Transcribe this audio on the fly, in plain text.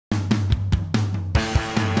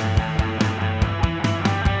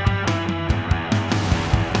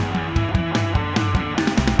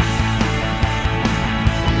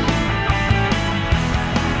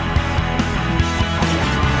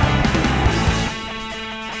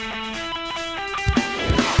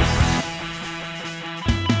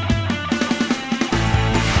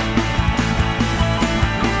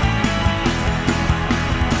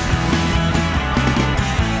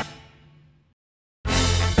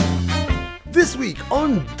This week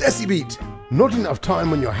on Desi Beat, not enough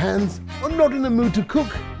time on your hands or not in the mood to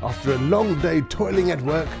cook after a long day toiling at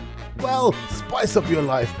work? Well, spice up your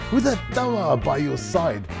life with a tawa by your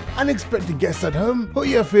side. Unexpected guests at home, or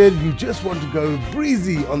you're afraid you just want to go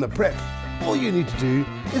breezy on the prep? All you need to do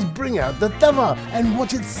is bring out the tawa and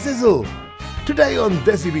watch it sizzle. Today on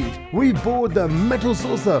Desi Beat, we board the metal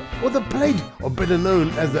saucer or the plate, or better known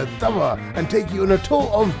as the tawa, and take you on a tour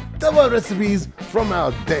of tawa recipes from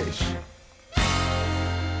our dish.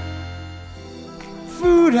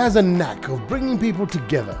 Food has a knack of bringing people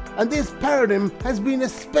together, and this paradigm has been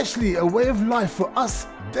especially a way of life for us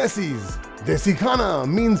Desis. Desi Khana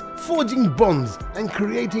means forging bonds and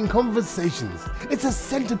creating conversations. It's a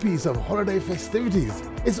centerpiece of holiday festivities.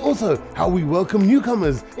 It's also how we welcome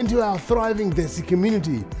newcomers into our thriving Desi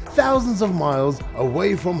community, thousands of miles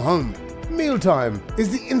away from home. Mealtime is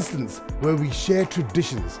the instance where we share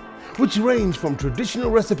traditions, which range from traditional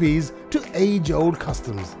recipes to age-old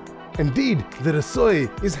customs. Indeed, the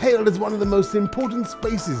rasoi is hailed as one of the most important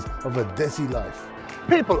spaces of a Desi life.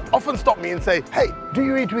 People often stop me and say, hey, do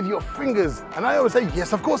you eat with your fingers? And I always say,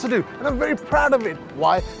 yes, of course I do. And I'm very proud of it.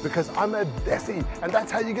 Why? Because I'm a Desi, and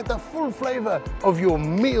that's how you get the full flavor of your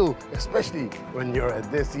meal, especially when you're a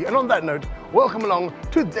Desi. And on that note, welcome along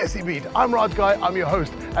to Desi Beat. I'm Ghai, I'm your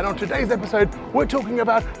host. And on today's episode, we're talking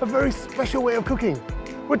about a very special way of cooking.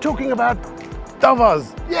 We're talking about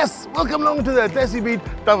tawas. Yes, welcome along to the Desi Beat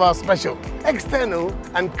Tawa special. External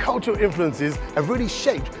and cultural influences have really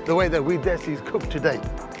shaped the way that we Desis cook today.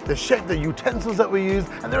 They've shaped the utensils that we use,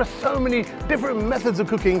 and there are so many different methods of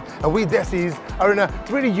cooking, and we Desis are in a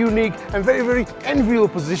really unique and very, very enviable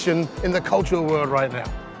position in the cultural world right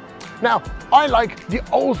now. Now, I like the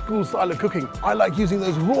old school style of cooking. I like using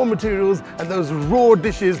those raw materials and those raw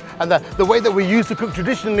dishes and the way that we used to cook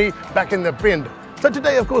traditionally back in the Pind. So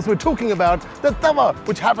today, of course, we're talking about the tawa,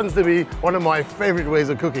 which happens to be one of my favorite ways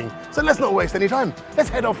of cooking. So let's not waste any time. Let's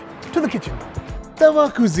head off to the kitchen.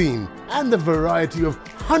 Tawa cuisine and the variety of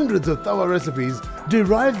hundreds of tawa recipes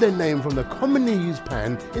derive their name from the commonly used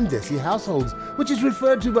pan in Desi households, which is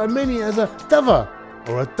referred to by many as a tawa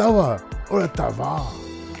or a tava.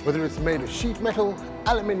 Whether it's made of sheet metal,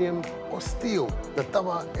 aluminium or steel, the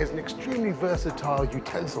tawa is an extremely versatile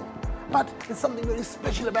utensil. But there's something very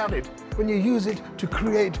special about it. When you use it to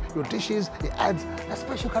create your dishes, it adds a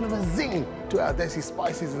special kind of a zing to our Desi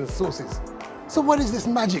spices and sauces. So what is this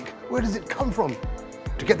magic? Where does it come from?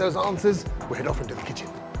 To get those answers, we'll head off into the kitchen.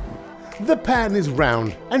 The pan is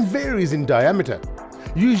round and varies in diameter.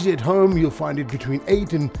 Usually at home, you'll find it between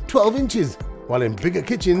 8 and 12 inches, while in bigger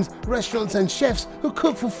kitchens, restaurants and chefs who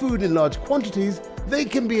cook for food in large quantities, they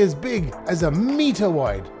can be as big as a meter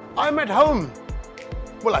wide. I'm at home.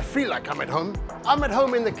 Well, I feel like I'm at home. I'm at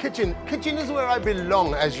home in the kitchen. Kitchen is where I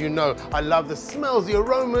belong, as you know. I love the smells, the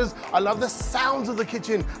aromas. I love the sounds of the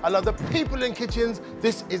kitchen. I love the people in kitchens.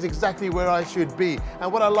 This is exactly where I should be.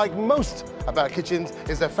 And what I like most about kitchens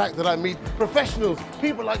is the fact that I meet professionals,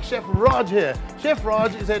 people like Chef Raj here. Chef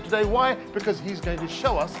Raj is here today. Why? Because he's going to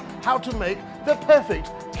show us how to make the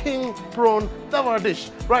perfect king prawn tawa dish.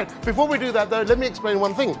 Right, before we do that though, let me explain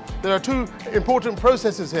one thing. There are two important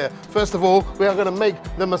processes here. First of all, we are going to make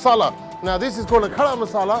the masala. Now this is called a khara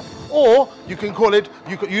masala, or you can call it,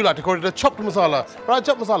 you like to call it a chopped masala, right?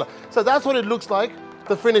 Chopped masala. So that's what it looks like,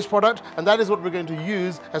 the finished product, and that is what we're going to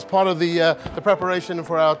use as part of the preparation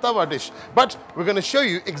for our tawa dish. But we're going to show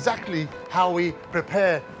you exactly how we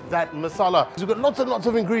prepare that masala. So we've got lots and lots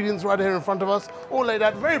of ingredients right here in front of us, all laid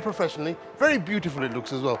out very professionally, very beautiful it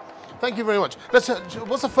looks as well. Thank you very much. Let's.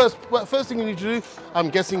 What's the first thing you need to do? I'm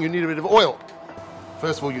guessing you need a bit of oil.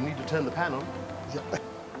 First of all, you need to turn the pan on. Yep.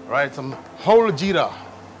 Right, some whole jeera.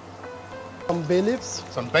 Some bay leaves.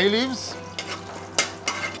 Some bay leaves.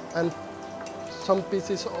 And some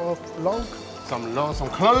pieces of long. Some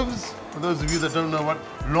cloves, for those of you that don't know what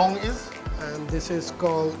long is. And this is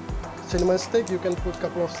called cinnamon stick. You can put a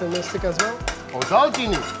couple of cinnamon stick as well. Or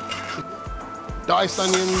dalchini. Diced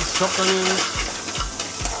onions, chopped onions.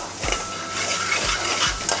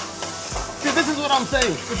 See, this is what I'm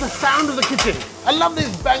saying. It's the sound of the kitchen. I love this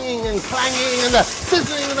banging and clanging and the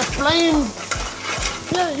sizzling and the flames.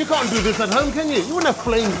 Yeah, you can't do this at home, can you? You wouldn't have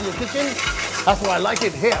flames in your kitchen. That's why I like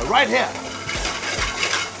it here, right here.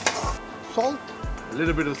 Salt. A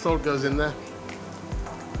little bit of salt goes in there.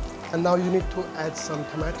 And now you need to add some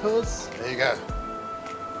tomatoes. There you go.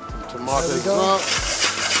 Some tomatoes. There we go.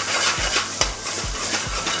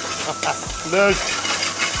 Look.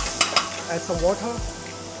 Add some water.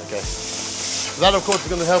 Okay. That, of course, is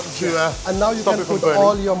going to help you and now you can put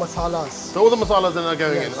all your masalas. So all the masalas are now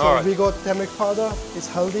going in. So all right. we got turmeric powder. It's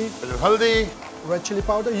haldi. A little haldi. Red chili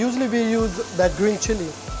powder. Usually we use that green chili.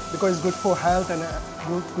 because it's good for health and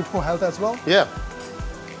good for health as well. Yeah.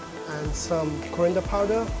 And some coriander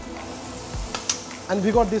powder. And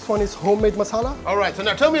we got this one is homemade masala. All right, so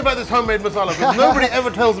now tell me about this homemade masala, because nobody ever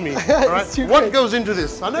tells me. All right, what goes into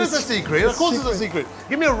this? I know it's a secret. Of course, it's a secret.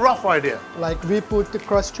 Give me a rough idea. Like we put the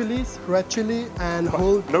crushed chilies, red chili, and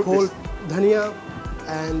whole dhania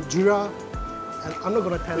and jeera. And I'm not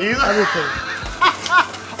gonna tell you everything.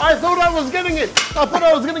 I thought I was getting it. I thought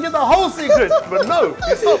I was gonna get the whole secret, but no,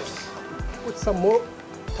 it stops. Put some more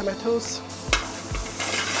tomatoes.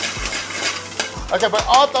 Okay, but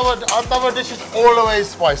our tawa dish is always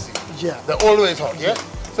spicy. Yeah. They're always hot, yeah?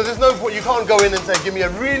 So there's no point, you can't go in and say, give me a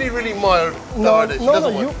really, really mild tawa dish.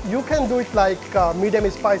 No, you can do it like medium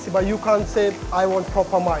spicy, but you can't say, I want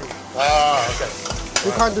proper mild. Ah, okay.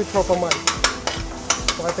 You can't do it proper mild.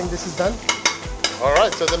 So I think this is done. All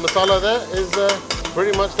right, so the masala there is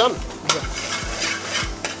pretty much done. Yeah.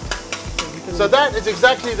 So that is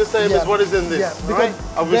exactly the same as what is in this, right?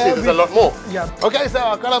 Obviously, there's a lot more. Yeah. Okay, so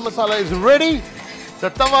our kala masala is ready. The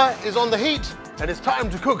tawa is on the heat, and it's time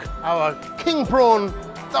to cook our king prawn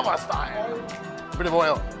tawa style. Bit of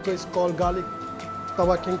oil. So it's called garlic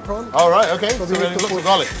tawa king prawn. All right, okay. So So we we need to lots put of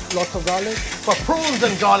garlic. Lots of garlic. But prawns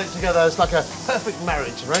and garlic together is like a perfect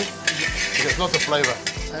marriage, right? There's lots of flavor.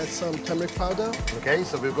 Add some turmeric powder. Okay,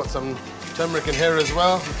 so we've got some turmeric in here as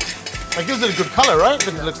well. That gives it a good color, right?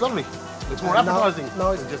 It looks lovely. It's more appetizing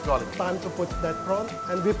now it's than just garlic. Time to put that prawn,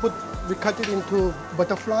 and we cut it into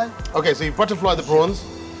butterfly. Okay, so you butterfly the prawns.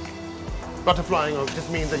 Butterflying just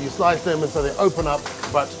means that you slice them and so they open up,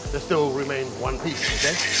 but they still remain one piece,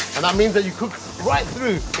 okay? And that means that you cook right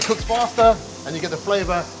through. It cooks faster, and you get the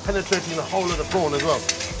flavor penetrating the whole of the prawn as well.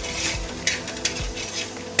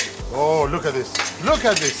 Oh, look at this. Look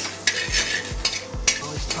at this.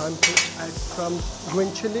 Now it's time to add some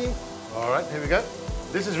green chili. All right, here we go.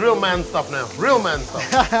 This is real man stuff now. Real man stuff.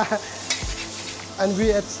 And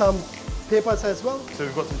we add some peppers as well. So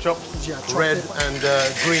we've got some chopped chopped red pepper. and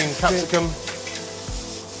green capsicum.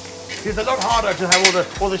 It's a lot harder to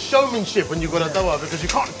have all the showmanship when you've got a tawa, because you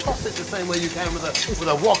can't toss it the same way you can with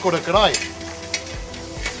a wok or a kadai.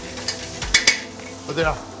 But there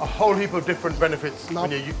are a whole heap of different benefits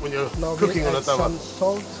when you're cooking on a tawa. Some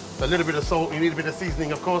salt. A little bit of salt. You need a bit of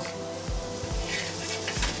seasoning, of course.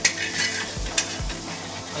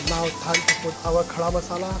 And now time to put our khada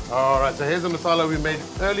masala. All right, so here's the masala we made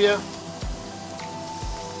earlier.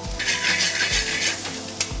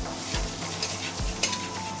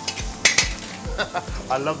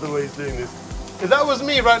 I love the way he's doing this. If that was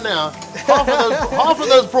me right now, half of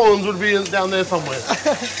those prawns would be down there somewhere.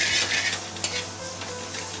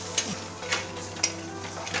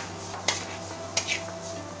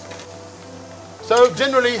 So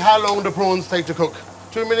generally, how long do prawns take to cook?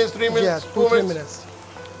 2 minutes, 3 minutes, Yeah, 4 3 minutes? minutes.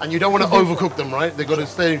 And you don't want to overcook them, right? They've got to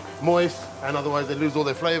stay moist, and otherwise they lose all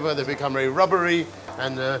their flavor, they become very rubbery,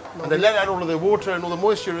 and they let out all of their water and all the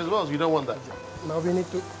moisture as well, so you don't want that. Now we need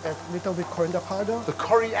to add a little bit coriander powder. The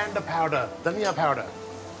coriander powder, dhania powder.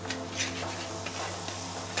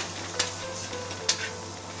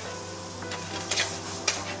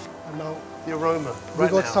 And now The aroma, we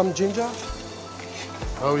right got now. some ginger.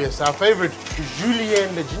 Oh yes, our favorite,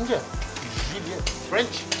 julienne de ginger. Julienne.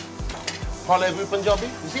 French. Parlez-vous Punjabi?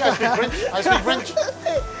 You see, I speak French. I speak French.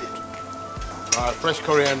 All right, fresh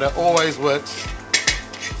coriander always works.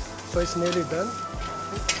 So it's nearly done.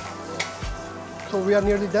 So we are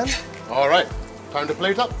nearly done. All right, time to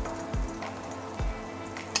plate up.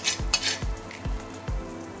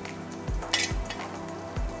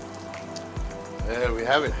 There we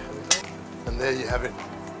have it. And there you have it.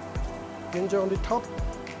 Ginger on the top.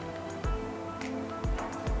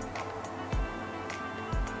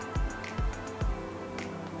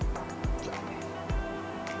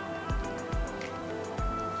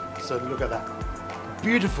 So look at that.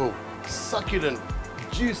 Beautiful, succulent,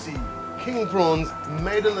 juicy king prawns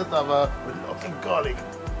made on the tawa with lots of garlic,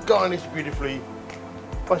 garnished beautifully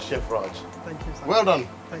by Chef Raj. Thank you, sir. Well done.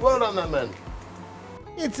 Thank Well done, that man.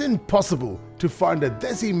 It's impossible to find a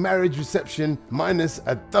Desi marriage reception minus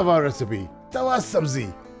a tawa recipe. Tawa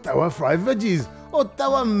sabzi, tawa fried veggies, or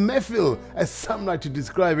tawa mehfil, as some like to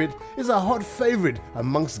describe it, is a hot favorite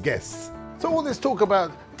amongst guests. So all this talk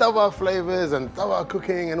about tawa flavors and tawa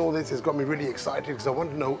cooking and all this has got me really excited because I want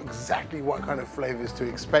to know exactly what kind of flavors to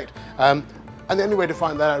expect. And the only way to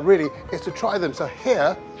find that out really is to try them. So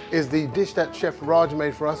here is the dish that Chef Raj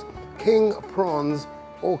made for us, king prawns,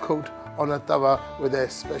 all cooked on a tawa with their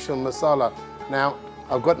special masala. Now,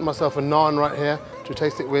 I've got myself a naan right here to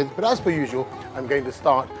taste it with, but as per usual, I'm going to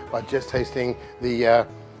start by just tasting the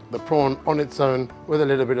prawn on its own with a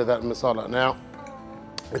little bit of that masala. Now,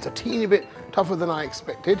 it's a teeny bit tougher than I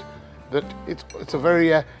expected. That it's a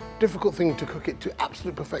very difficult thing to cook it to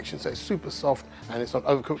absolute perfection, so it's super soft and it's not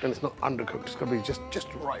overcooked and it's not undercooked. It's got to be just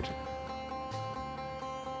right.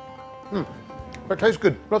 But it tastes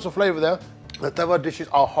good, lots of flavour there. The tawa dishes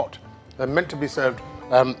are hot. They're meant to be served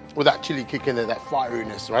with that chili kick in there, that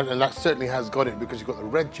fieriness, right? And that certainly has got it because you've got the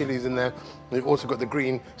red chilies in there. And you've also got the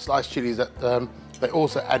green sliced chilies that they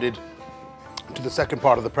also added to the second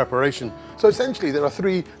part of the preparation. So essentially there are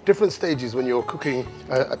three different stages when you're cooking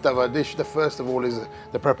a tawa dish. The first of all is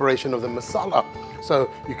the preparation of the masala. So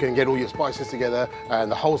you can get all your spices together and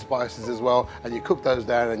the whole spices as well, and you cook those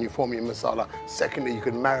down and you form your masala. Secondly, you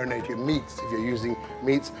can marinate your meats. If you're using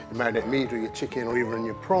meats, you marinate meat or your chicken or even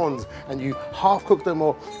your prawns, and you half cook them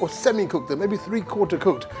or semi-cook them, maybe 3/4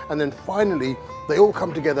 cooked. And then finally, they all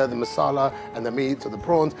come together, the masala and the meats or the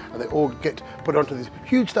prawns, and they all get put onto this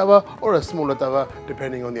huge tawa or a smaller tawa,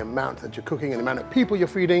 depending on the amount that you're cooking and the amount of people you're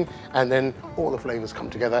feeding. And then all the flavors come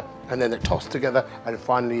together and then they're tossed together and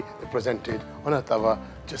finally they're presented on a tawa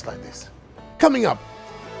just like this. Coming up,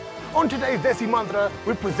 on today's Desi Mantra,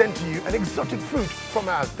 we present to you an exotic fruit from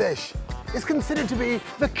our dish. It's considered to be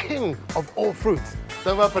the king of all fruits.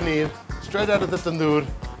 Tawa paneer, straight out of the tandoor,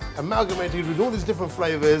 amalgamated with all these different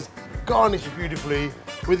flavors, garnished beautifully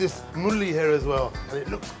with this mulli here as well, and it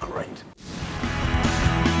looks great.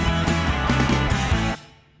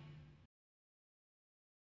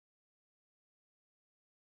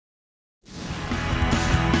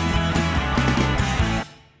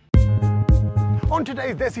 On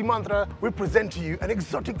today's Desi Mantra, we present to you an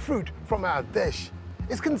exotic fruit from our dish.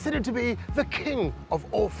 It's considered to be the king of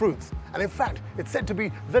all fruits, and in fact, it's said to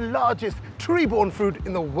be the largest tree-borne fruit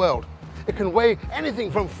in the world. It can weigh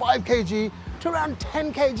anything from 5 kg to around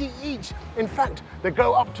 10 kg each. In fact, they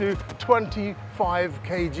go up to 25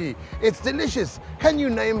 kg. It's delicious. Can you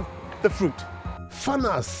name the fruit?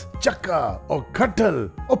 Fanas, chakka or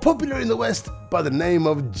kattal, or popular in the West by the name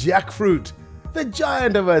of jackfruit. The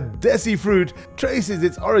giant of a Desi fruit traces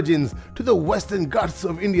its origins to the western Ghats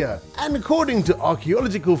of India, and according to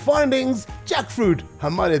archaeological findings, jackfruit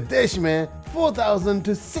हमारे देश में 4,000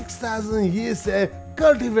 to 6,000 years से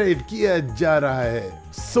cultivate किया जा रहा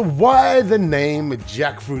है. So why the name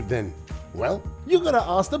jackfruit then? Well, you gotta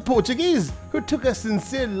ask the Portuguese, who took a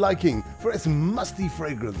sincere liking for its musty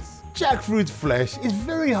fragrance. Jackfruit's flesh is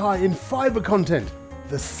very high in fiber content.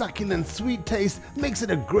 The succulent sweet taste makes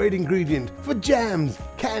it a great ingredient for jams,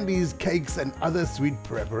 candies, cakes and other sweet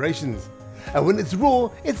preparations. And when it's raw,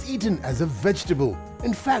 it's eaten as a vegetable.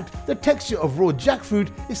 In fact, the texture of raw jackfruit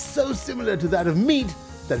is so similar to that of meat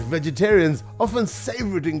that vegetarians often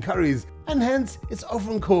savor it in curries, and hence it's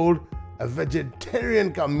often called a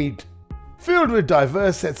vegetarian ka meat. Filled with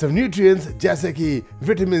diverse sets of nutrients, jaise ki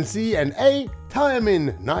vitamin C and A,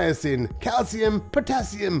 thiamine, niacin, calcium,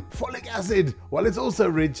 potassium, folic acid, while it's also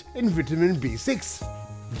rich in vitamin B6.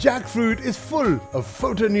 Jackfruit is full of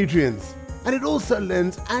phytonutrients, and it also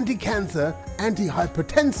lends anti-cancer,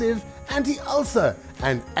 anti-hypertensive, anti-ulcer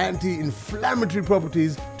and anti-inflammatory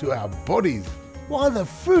properties to our bodies. While the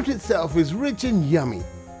fruit itself is rich and yummy,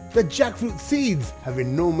 the jackfruit seeds have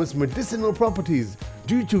enormous medicinal properties,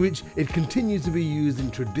 due to which it continues to be used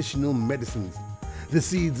in traditional medicines. The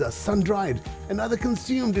seeds are sun-dried and either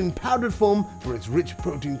consumed in powdered form for its rich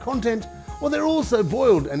protein content, or they're also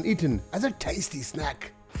boiled and eaten as a tasty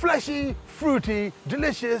snack. Fleshy, fruity,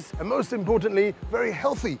 delicious, and most importantly, very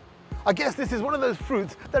healthy. I guess this is one of those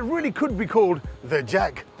fruits that really could be called the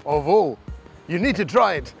jack of all. You need to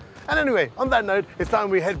try it. And anyway, on that note, it's time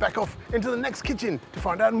we head back off into the next kitchen to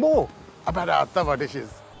find out more about our tawa dishes.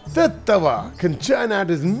 The tawa can churn out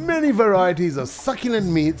as many varieties of succulent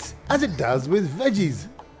meats as it does with veggies.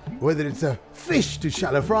 Whether it's a fish to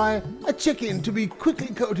shallow fry, a chicken to be quickly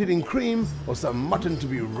coated in cream, or some mutton to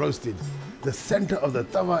be roasted, the center of the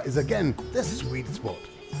tawa is again the sweet spot.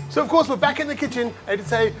 So of course we're back in the kitchen and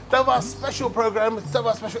it's a tawa special program,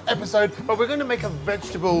 tawa special episode, but we're going to make a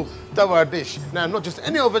vegetable tawa dish. Now not just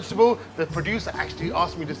any old vegetable, the producer actually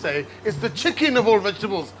asked me to say it's the chicken of all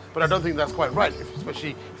vegetables, but I don't think that's quite right,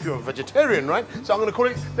 especially if you're a vegetarian, right? So I'm going to call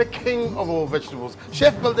it the king of all vegetables.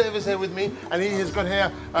 Chef Raj Dev is here with me and he has got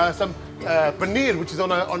here some paneer, which is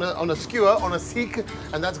on a skewer, on a seek,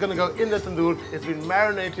 and that's going to go in the tandoor. It's been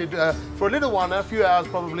marinated for a little while now, a few hours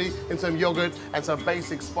probably, in some yogurt and some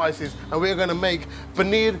basic spices, and we're going to make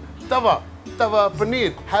paneer tawa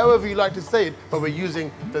paneer, however you like to say it, but we're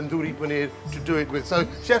using tandoori paneer to do it with. So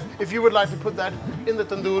chef, if you would like to put that in the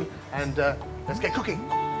tandoor, and let's get cooking.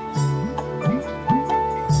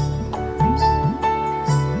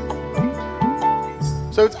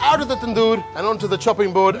 So So it's out of the tandoor and onto the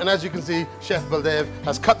chopping board, and as you can see, Chef Baldev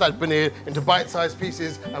has cut that paneer into bite-sized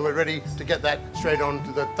pieces, and we're ready to get that straight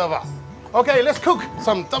onto the tawa. Okay, let's cook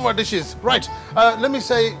some tawa dishes. Right, let me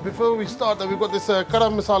say before we start that we've got this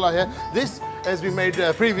garam masala here. This has been made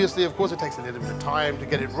previously. Of course, it takes a little bit of time to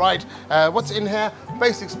get it right. What's in here?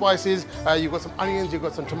 Basic spices. You've got some onions, you've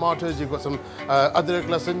got some tomatoes, you've got some adrak,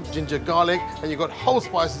 lasan, ginger, garlic, and you've got whole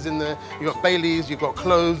spices in there. You've got bay leaves, you've got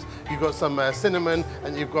cloves, you've got some cinnamon,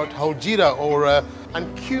 and you've got whole jeera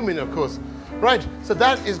and cumin, of course. Right, so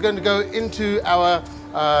that is going to go into our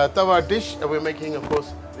tawa dish, and we're making, of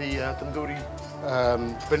course, the tandoori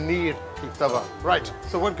paneer tawa. Right,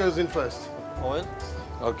 so what goes in first? Oil.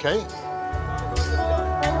 Okay.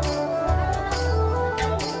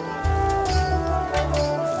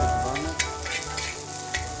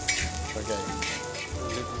 Okay. A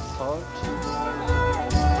little salt.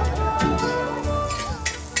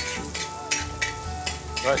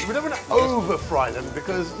 Right, we don't want to over fry them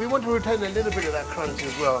because we want to retain a little bit of that crunch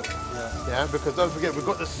as well. Yeah, because don't forget we've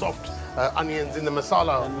got the soft onions in the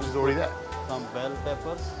masala, which is already there. Some bell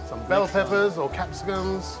peppers. Some bell peppers or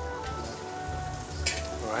capsicums.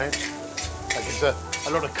 Right. That gives a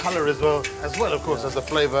lot of colour as well, of course, as the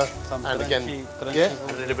flavour. Some and crunchy, again, crunchy yeah,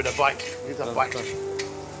 a little bit of bite. Gives a bite.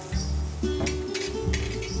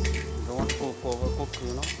 Don't overcook,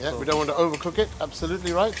 you know. Yeah, so we don't want to overcook it.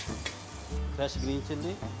 Absolutely right. fresh green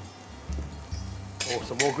chili. Oh,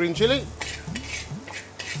 some more green chilli.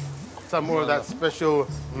 Some more of that special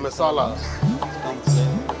masala. Some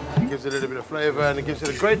flavor. It gives it a little bit of flavour and it gives it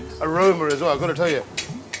a great aroma as well, I've got to tell you.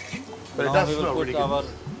 But it Now does we smell will really put good.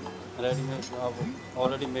 our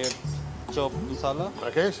already made chopped masala.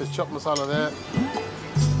 Okay, so chopped masala there.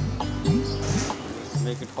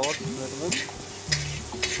 Make it hot a little bit.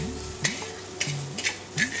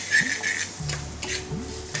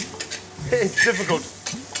 It's difficult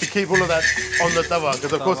to keep all of that on the tawa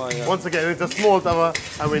because, of course, Tawa, yeah. once again, it's a small tawa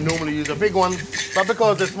and we normally use a big one. But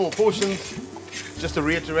because they're small portions, just to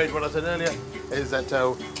reiterate what I said earlier, is that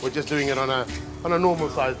we're just doing it on a normal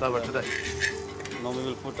size tawa today. Now we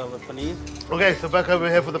will put our paneer. Okay, so back over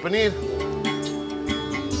here for the paneer.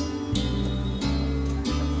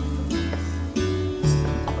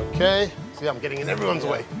 Okay, see, I'm getting in everyone's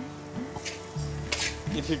way.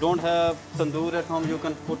 If you don't have tandoor at home, you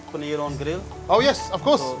can put paneer on grill. Oh yes, of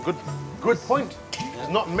course. So- Good point. There's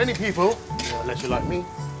not many people, unless you're like me,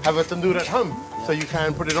 have a tandoor at home. So you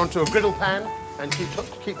can put it onto a griddle pan and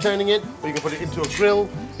keep turning it, or you can put it into a grill.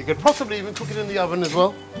 You could possibly even cook it in the oven as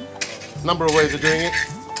well. Number of ways of doing it.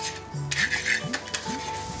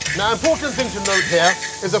 Now, important thing to note here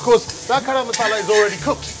is, of course, that garam masala is already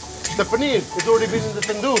cooked. The paneer has already been in the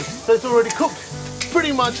tandoor, so it's already cooked.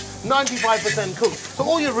 Pretty much 95% cooked. So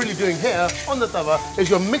all you're really doing here on the tawa is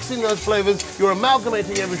you're mixing those flavors, you're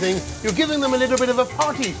amalgamating everything, you're giving them a little bit of a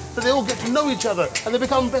party so they all get to know each other and they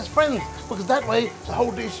become best friends, because that way the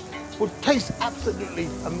whole dish will taste absolutely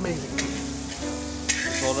amazing.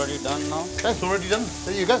 It's already done now. That's already done.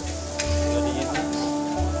 There you go. Very easy.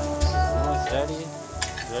 Now it's ready.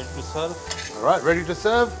 Ready to serve. All right, ready to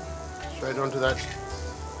serve. Straight onto that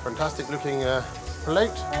fantastic looking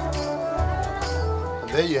plate.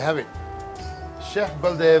 There you have it. Chef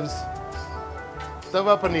Baldev's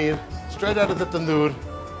tawa paneer, straight out of the tandoor,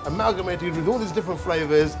 amalgamated with all these different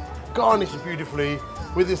flavors, garnished beautifully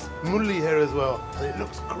with this mulli here as well, and it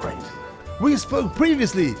looks great. We spoke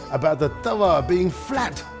previously about the tawa being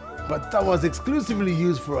flat, but tawas exclusively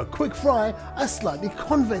used for a quick fry are slightly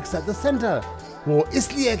convex at the center. वो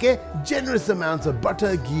इसलिए कि generous amounts of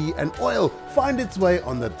butter, ghee and oil find its way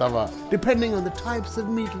on the tawa, depending on the types of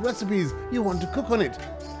meat recipes you want to cook on it.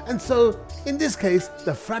 And so, in this case,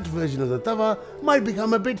 the flat version of the tawa might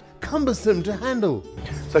become a bit cumbersome to handle.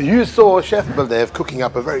 So you saw Chef Baldev cooking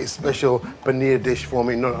up a very special paneer dish for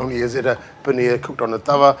me. Not only is it a paneer cooked on the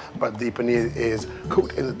tawa, but the paneer is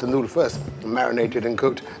cooked in the tandoor first, marinated and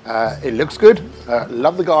cooked. It looks good.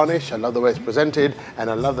 Love the garnish. I love the way it's presented, and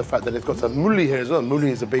I love the fact that it's got some mulli here as well. Mulli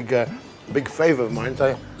is a big favour of mine.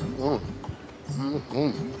 So,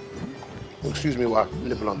 excuse me while I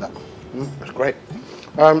nibble on that. That's great.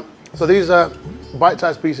 So these are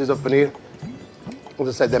bite-sized pieces of paneer. As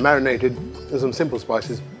I said, they're marinated with some simple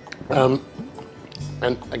spices. And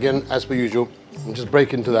again, as per usual, I'll just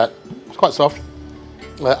break into that. It's quite soft.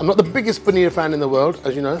 I'm not the biggest paneer fan in the world,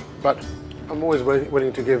 as you know, but I'm always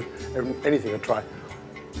willing to give anything a try.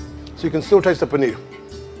 So you can still taste the paneer,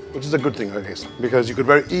 which is a good thing, I guess, because you could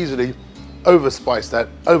very easily overspice that,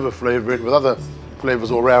 over-flavour it with other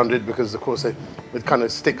flavours all around it, because of course it kind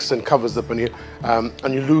of sticks and covers the paneer,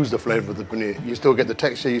 and you lose the flavor of the paneer. You still get the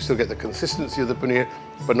texture, you still get the consistency of the paneer,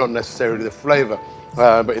 but not necessarily the flavor.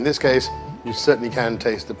 But in this case, you certainly can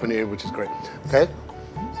taste the paneer, which is great. Okay.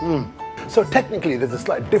 So technically there's a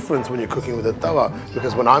slight difference when you're cooking with a tawa,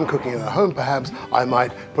 because when I'm cooking at home perhaps I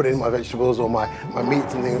might put in my vegetables or my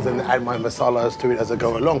meats and things and add my masalas to it as I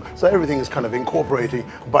go along. So everything is kind of incorporating,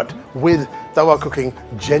 but with tawa cooking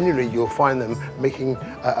generally you'll find them making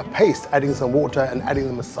a paste, adding some water and adding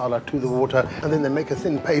the masala to the water, and then they make a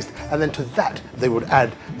thin paste, and then to that they would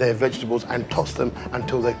add their vegetables and toss them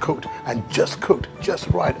until they're cooked just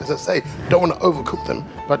right. As I say, don't want to overcook them,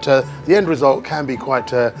 but the end result can be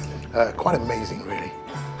quite amazing, really.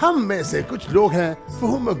 हम में से कुछ लोग हैं for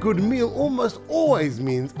whom a good meal almost always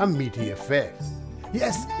means a meaty affair.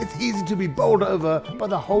 Yes, it's easy to be bowled over by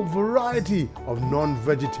the whole variety of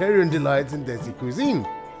non-vegetarian delights in Desi cuisine.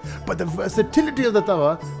 But the versatility of the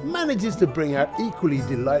tawa manages to bring out equally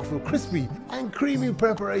delightful crispy and creamy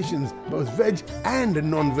preparations, both veg and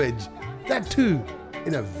non-veg. That too,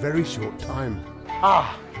 in a very short time.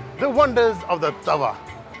 Ah, the wonders of the tawa.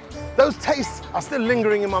 Those tastes are still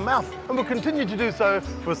lingering in my mouth and will continue to do so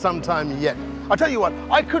for some time yet. I'll tell you what,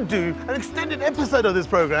 I could do an extended episode of this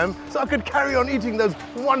program so I could carry on eating those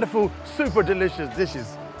wonderful, super delicious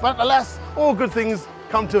dishes. But alas, all good things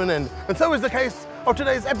come to an end. And so is the case of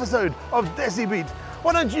today's episode of Desi Beat.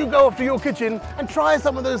 Why don't you go off to your kitchen and try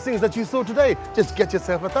some of those things that you saw today? Just get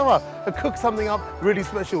yourself a tawa and cook something up really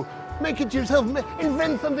special. Make it yourself,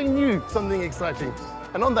 invent something new, something exciting.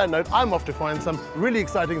 And on that note, I'm off to find some really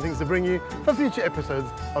exciting things to bring you for future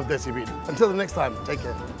episodes of Desi Beat. Until the next time, take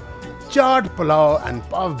care. Chaat, pulao and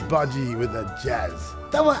pav bhaji with a jazz.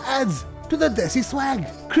 Tawa adds to the Desi swag.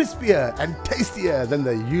 Crispier and tastier than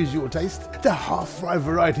the usual taste, the half-fry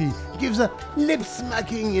variety gives a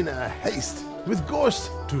lip-smacking in a haste. With gosht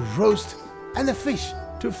to roast and the fish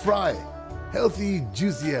to fry. Healthy,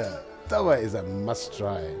 juicier. Tawa is a must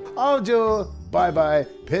try. Aojo, bye bye,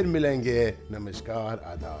 phir milenge, namaskar,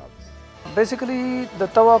 adab. Basically, the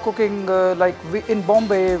tawa cooking, in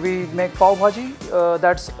Bombay, we make pav bhaji.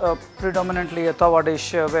 That's predominantly a tawa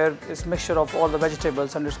dish where it's mixture of all the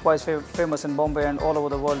vegetables, and it's quite famous in Bombay and all over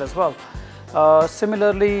the world as well.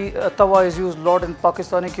 Similarly, tawa is used a lot in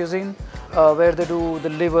Pakistani cuisine, where they do the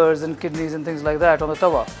livers and kidneys and things like that on the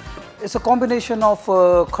tawa. It's a combination of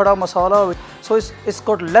khada masala, so it's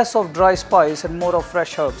got less of dry spice and more of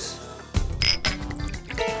fresh herbs.